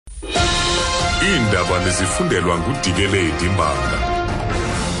Indaba nezifundelwa nguDikeledi Mbanga.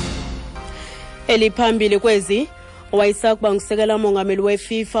 Eliphambili kwezi, Owayesakuba ngusekela mongameli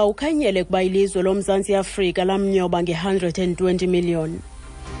weFifa ukhanyele kuba ilizwe loMzantsi Afrika lamnyoba nge-120 million.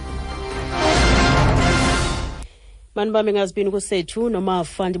 Manibambe ngazibini kusethu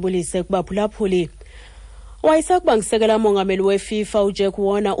nomafa ndibulise kubaphulaphuli. Owayesakuba ngusekela mongameli weFifa uJack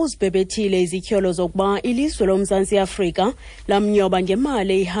wona uzibhebhethile izityholo zokuba ilizwe loMzantsi Afrika lamnyoba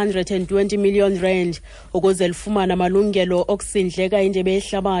ngemali 120 million rand ukuze lifumane amalungelo okusindleka indebe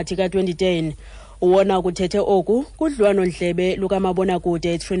yehlabathi ka-2010. Uwona kuthethe oku kudliwano-ndlebe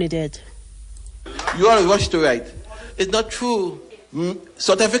lukamabonakude eTrinidad. You are rushed to write. It's not true.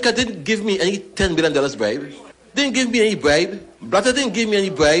 South Africa didn't give me any $10 million bribe. Didn't give me any bribe. Blatter didn't give me any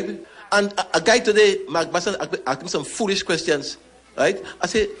bribe. And a guy today, Mark Basson, asked me some foolish questions. Right? I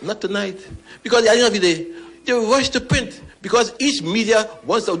say, not tonight. Because at the end of the day, they rush to print because each media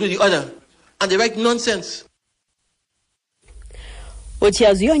wants to do the other. And they write nonsense.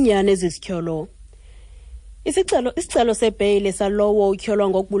 Uthiyaziyonyana ezityholo. Isicelo sebheyile salowo utyholwa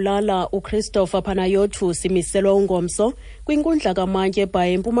ngokubulala uChristopher Panayiotou simiselwa ungomso kwinkundla kamantye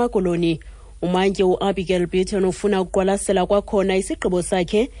eBhayi eMpuma Koloni. Umantye uAbigail Beaton ufuna ukuqwalasela kwakhona isigqibo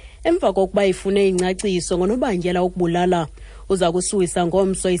sakhe emva kokuba ifune ingcaciso ngonobangela ukubulala. Uza kusuwisa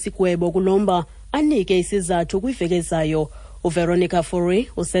ngomso isigwebo kulomba anike isizathu kwiveki ezayo. uVeronica Fourie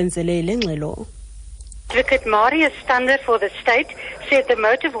usenzele le ngxelo. Advocate Marius Stander for the state said the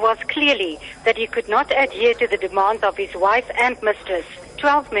motive was clearly that he could not adhere to the demands of his wife and mistress.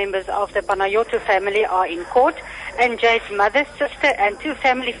 12 members of the Panayiotou family are in court, and Jay's mother, sister and 2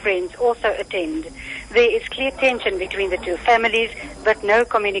 family friends also attend. There is clear tension between the 2 families, but no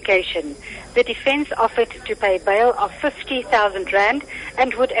communication. The defense offered to pay bail of 50,000 rand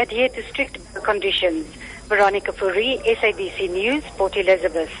and would adhere to strict conditions. Veronica Fourie, SABC News, Port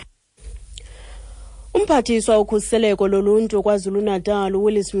Elizabeth. Umphathiswa ukhuseleko loluntu KwaZulu-Natal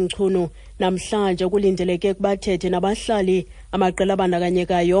uWillis Mchunu namhlanje kulindeleke kubathethe nabahlali amaqela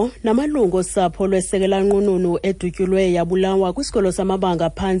abandakanyekayo namalungu osapho lwesekela nqununu edutyulwe yabulawa kwisikolo samabanga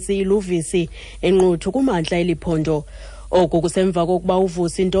phantsi iLuvisi enquthu kumantla eliphondo. Oku kusemva kokuba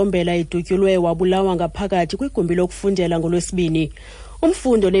uVusi Ntombela edutyulwe wabulawa ngaphakathi kwigumbi lokufundela ngolwesibini.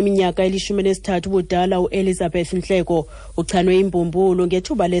 Umfundo neminyaka 13 ubudala uElizabeth Nhleko uchanwe imbumbulu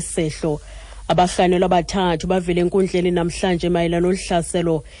ngethuba lesehlo. Abahlanu abathathu bavele enkundleni namhlanje mayelana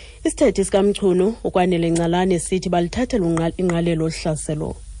nohlaselo. Isithethi sikaMchunu ukwanele Ngalane sithi balithathela inqalelo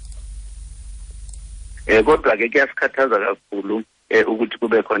ohlaselo. Kodwa ke kuyasikhathaza kakhulu ukuthi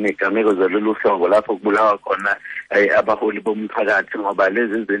kube khona igameko zalolu hlobo lapho kubulawa khona abaholi bomphakathi ngoba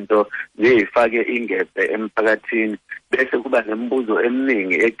lezi zinto ziyifake ingebhe emphakathini bese kuba nemibuzo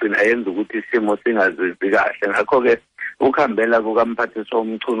eminingi egcina yenza ukuthi isimo singazizi kahle. Ngakho ke ukuhambela kukamphathiswa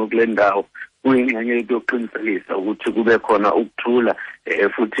uMchunu kule ndawo kuyingxenye yokuqinisekisa ukuthi kube khona ukuthula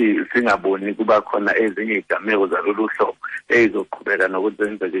futhi singaboni kuba khona ezinye igameko zalolu hlobo ezizoqhubeka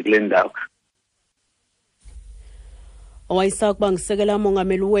nokuzenzeka kule ndawo. Owayesakuba ngusekela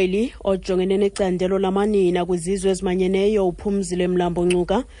mongameli weli ojongene necandelo lamanina kwizizwe ezimanyeneyo uphumzile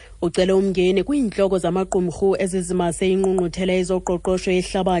Mlambo-Ngcuka ucele umngeni kwiintloko zamaqumrhu ezizimase ingqungquthela ezoqoqosho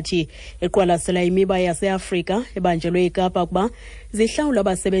yehlabathi eqwalasela imiba yaseAfrika ebanjelwe eKapa kuba zihlawula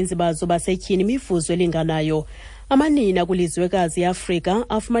abasebenzi bazo basetyhini imivuzo elinganayo. Amanina kulizwekazi yeAfrika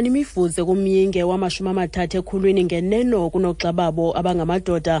afumana imivuzo kumyinge wama-30 ekhulwini ngeneno kunoxa babo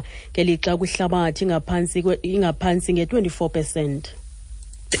abangamadoda ngelixa kwihlabathi ingaphansi nge-24%.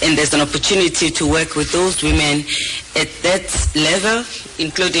 And there's an opportunity to work with those women at that level,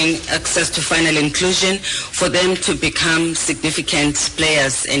 including access to final inclusion, for them to become significant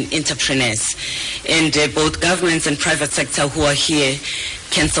players and entrepreneurs. And both governments and private sector who are here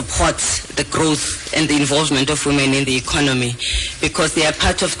can support the growth and the involvement of women in the economy because they are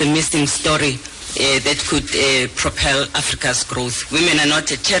part of the missing story that could propel Africa's growth. Women are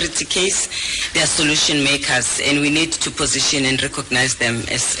not a charity case, they are solution makers, and we need to position and recognize them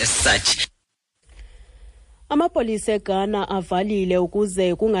as such. Amapolisa eGhana avalile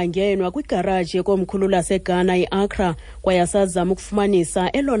ukuze kungangenwa kwigaraji ekomkhulu laseGhana iAccra kwaye asazama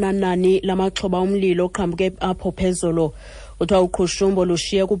ukufumanisa elona nani lamaxhoba omlilo oqhambuke apho phezulu. Uthiwa uqhushumbo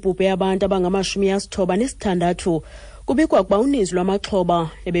lushiye kubhubhe abantu abangama-96 kubikwa kuba uninzi lwamaxhoba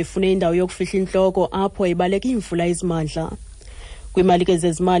ebefune indawo yokufihla intloko apho ibaleka iimvula izimandla. Kwimali ke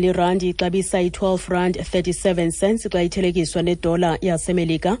zezimali irandi ixabisa i-12.37 xa ithelekiswa nedola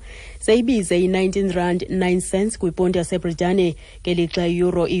yaseMelika, seyibize i-19.09 kwiponti yaseBritane, ngelixa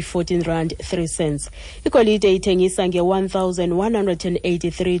euro i-14.03. Igolide ithengisa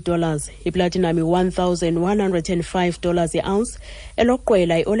nge$1,183, iplatinum $1,105 i-ounce,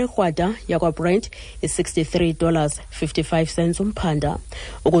 eloqwela iolekrwada yakwaBrent i-$63.55 umphanda.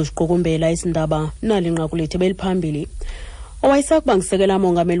 Ukuziqukumbela isindaba nalinqaku lethu beliphambili. Owayesakuba ngusekela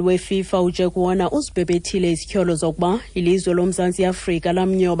mongameli weFifa uJack uzibhebhethile izityholo zokuba ilizwe loMzantsi Afrika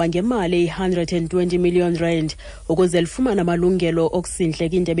lamnyoba ngemali i-120 million ukuze lifumane amalungelo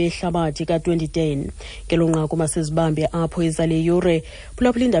okusindleka indebe yehlabathi ka-2010. Ngelo nqaku masizibambe apho izale yure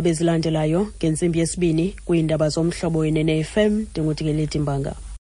phulaphula indaba ezilandelayo ngentsimbi yesibini kwiindaba zomhlobo wenene FM. NdinguTikeleti Mbanga.